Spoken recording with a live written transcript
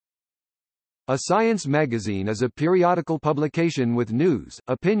A science magazine is a periodical publication with news,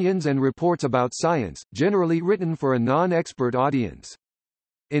 opinions and reports about science, generally written for a non-expert audience.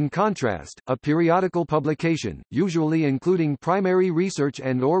 In contrast, a periodical publication, usually including primary research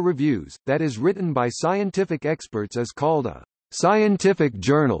and/or reviews, that is written by scientific experts is called a scientific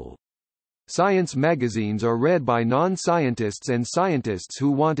journal. Science magazines are read by non-scientists and scientists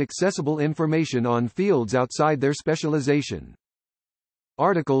who want accessible information on fields outside their specialization.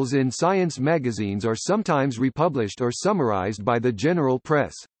 Articles in science magazines are sometimes republished or summarized by the general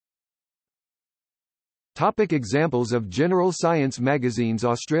press. Topic: examples of general science magazines.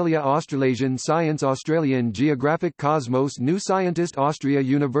 Australia, Australasian Science, Australian Geographic, Cosmos, New Scientist, Austria,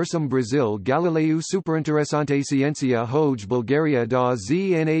 Universum, Brazil, Galileu, Superinteressante Ciencia, Hoj, Bulgaria, Da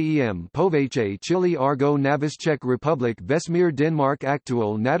Znaem, Povache, Chile, Argo, Navis, Czech Republic, Vesmir, Denmark,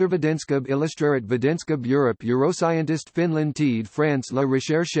 Aktuel, Naturvetenskab, Illustraret, Vetenskab, Europe, Euroscientist, Finland, Tid, France, La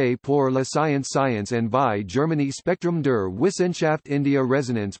Recherche pour la Science, Science and Vie, Germany, Spektrum der Wissenschaft, India,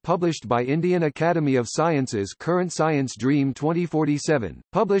 Resonance, published by Indian Academy of Sciences, Current Science, Dream 2047,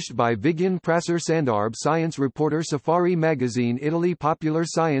 published by Vigyan Prasar Sandarb, Science Reporter, Safari Magazine, Italy, Popular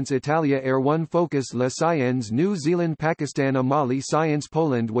Science, Italia, Air 1, Focus, La Science, New Zealand, Pakistan, Amali, Science,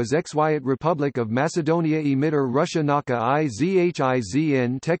 Poland, was Xyat, Republic of Macedonia, Emitter, Russia, Naka,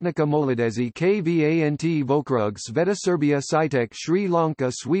 Izhizn, Technica, Molodezi, Kvant, Vokrug, Sveta, Serbia, Scitek, Sri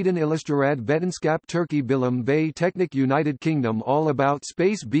Lanka, Sweden, Illustrerad, Vetenskap, Turkey, Bilim, Bay, Technic, United Kingdom, All About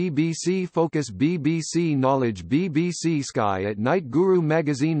Space, BBC Focus, BBC Knowledge, BBC Sky at Night, Guru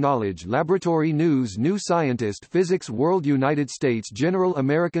Magazine, Knowledge Laboratory News, New Scientist, Physics World, United States General,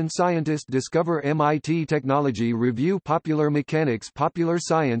 American Scientist, Discover, MIT Technology Review, Popular Mechanics, Popular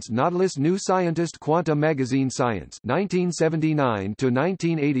Science, Nautilus, New Scientist, Quanta Magazine, Science 1979 to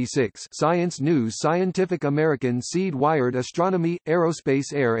 1986, Science News, Scientific American, Seed, Wired, Astronomy,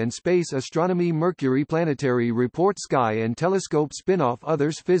 Aerospace, Air and Space Astronomy, Mercury, Planetary Report, Sky and Telescope, Spin-off,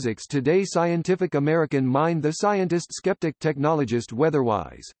 Others, Physics Today, Scientific American, Mind, The Scientist, Skeptic, Technologist,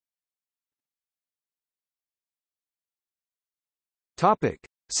 Weatherwise. Topic.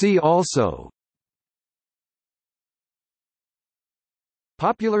 See also: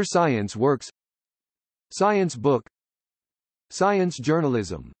 Popular science works, Science book, Science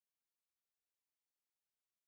journalism.